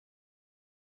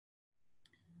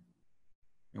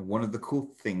And one of the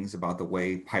cool things about the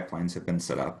way pipelines have been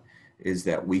set up is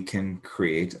that we can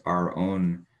create our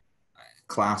own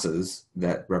classes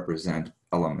that represent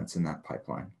elements in that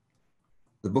pipeline.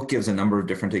 The book gives a number of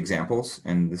different examples,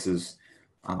 and this is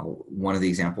one of the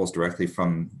examples directly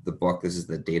from the book. This is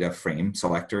the data frame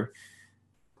selector.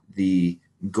 The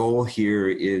goal here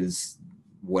is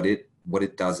what it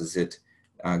does is it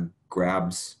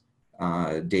grabs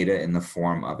data in the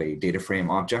form of a data frame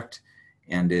object,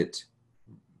 and it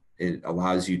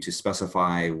allows you to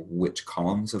specify which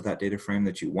columns of that data frame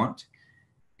that you want.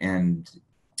 And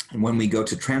when we go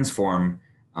to transform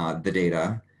the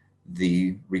data,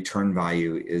 the return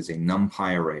value is a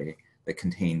NumPy array that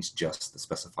contains just the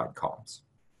specified columns.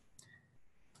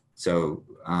 So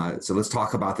let's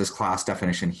talk about this class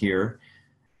definition here.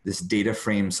 This data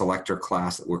frame selector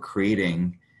class that we're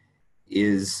creating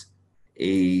is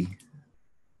a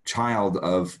child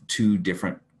of two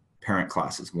different parent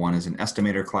classes. One is an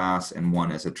estimator class and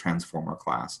one is a transformer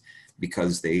class,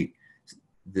 because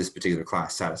this particular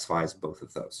class satisfies both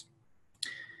of those.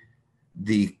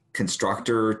 The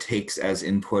constructor takes as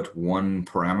input one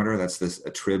parameter, that's this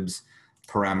attribs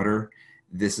parameter.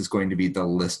 This is going to be the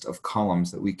list of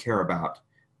columns that we care about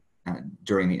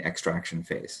during the extraction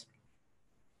phase.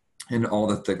 And all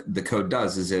that the code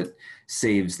does is it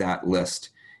saves that list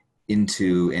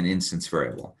into an instance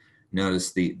variable.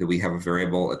 Notice that we have a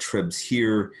variable attribs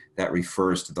here that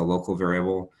refers to the local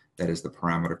variable that is the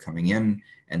parameter coming in,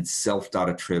 and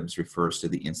self.attribs refers to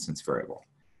the instance variable.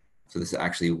 So this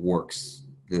actually works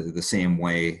the same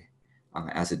way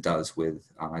as it does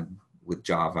with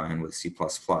Java and with C++.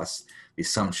 The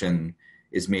assumption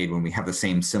is made when we have the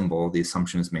same symbol, the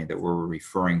assumption is made that we're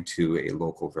referring to a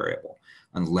local variable,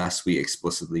 unless we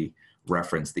explicitly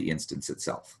reference the instance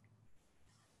itself.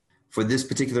 For this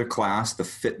particular class, the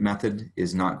fit method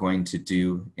is not going to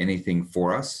do anything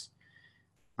for us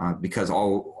because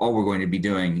all we're going to be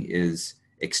doing is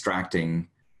extracting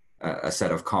a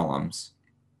set of columns.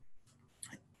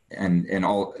 And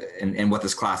what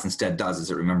this class instead does is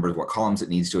it remembers what columns it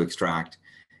needs to extract,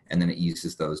 and then it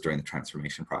uses those during the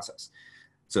transformation process.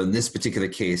 So in this particular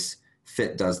case,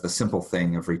 fit does the simple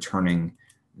thing of returning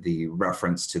the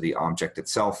reference to the object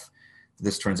itself.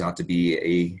 This turns out to be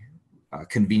a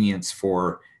convenience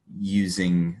for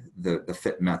using the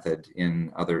fit method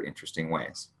in other interesting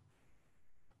ways.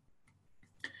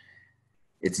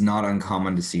 It's not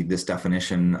uncommon to see this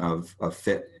definition of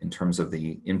fit in terms of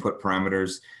the input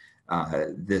parameters.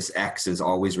 This X is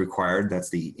always required. That's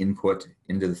the input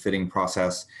into the fitting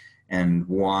process. And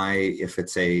Y, if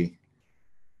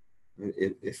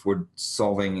we're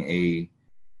solving a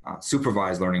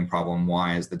supervised learning problem,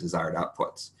 Y is the desired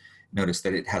outputs. Notice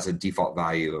that it has a default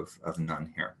value of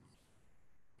none here.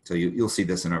 So you'll see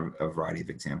this in a variety of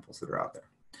examples that are out there.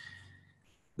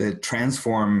 The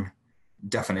transform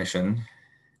definition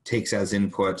takes as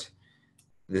input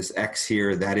this X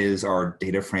here, that is our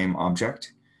data frame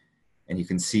object. And you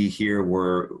can see here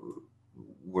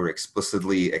we're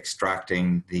explicitly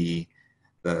extracting the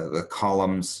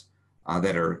columns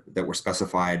that were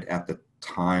specified at the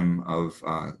time of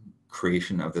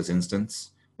creation of this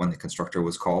instance when the constructor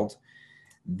was called.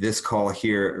 This call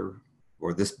here,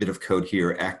 or this bit of code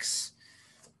here, X,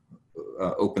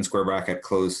 open square bracket,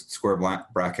 close square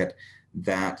bracket,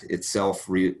 that itself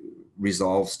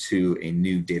resolves to a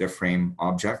new data frame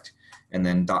object, and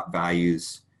then dot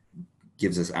values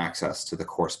gives us access to the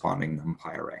corresponding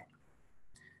NumPy array.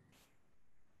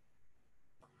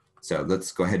 So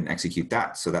let's go ahead and execute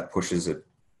that. So that pushes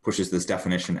this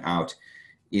definition out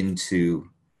into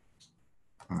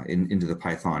the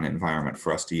Python environment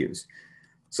for us to use.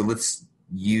 So let's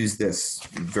use this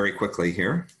very quickly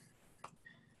here.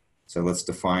 So let's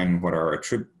define what our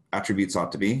attributes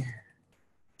ought to be.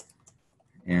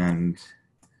 And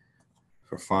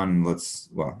for fun, let's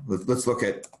look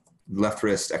at left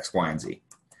wrist X, Y, and Z.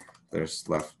 There's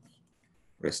left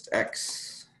wrist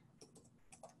X.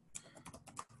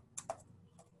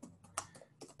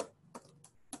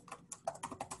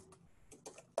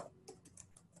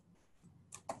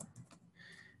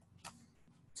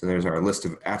 So there's our list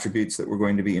of attributes that we're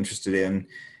going to be interested in.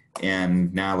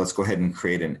 And now let's go ahead and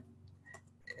create an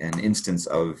instance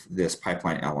of this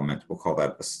pipeline element. We'll call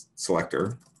that a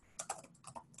selector.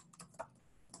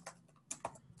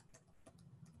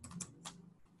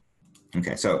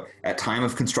 Okay, so at time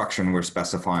of construction, we're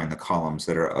specifying the columns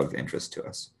that are of interest to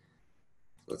us.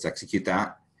 Let's execute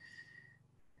that.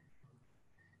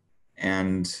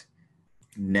 And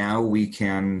now we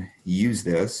can use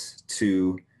this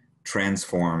to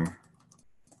transform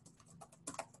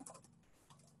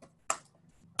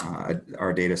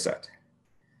our data set.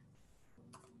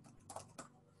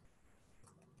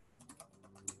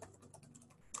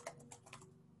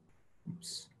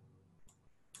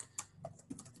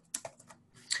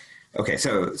 Okay,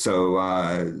 so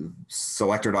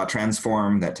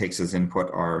selector.transform, that takes as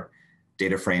input our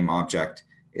data frame object.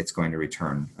 It's going to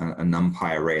return a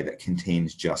NumPy array that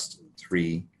contains just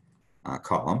 3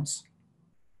 columns.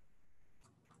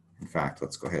 In fact,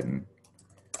 let's go ahead and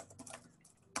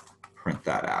print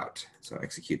that out. So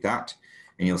execute that,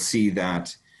 and you'll see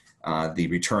that the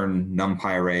return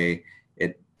NumPy array,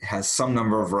 it has some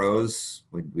number of rows.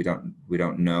 We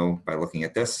don't know by looking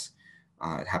at this.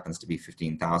 It happens to be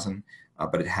 15,000,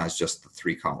 but it has just the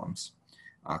 3 columns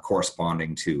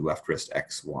corresponding to left wrist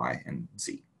X, Y, and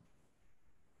Z.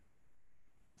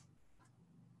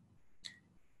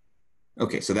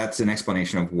 Okay, so that's an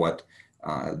explanation of what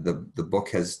the book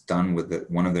has done with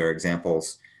one of their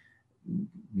examples.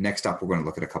 Next up, we're going to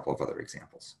look at a couple of other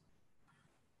examples.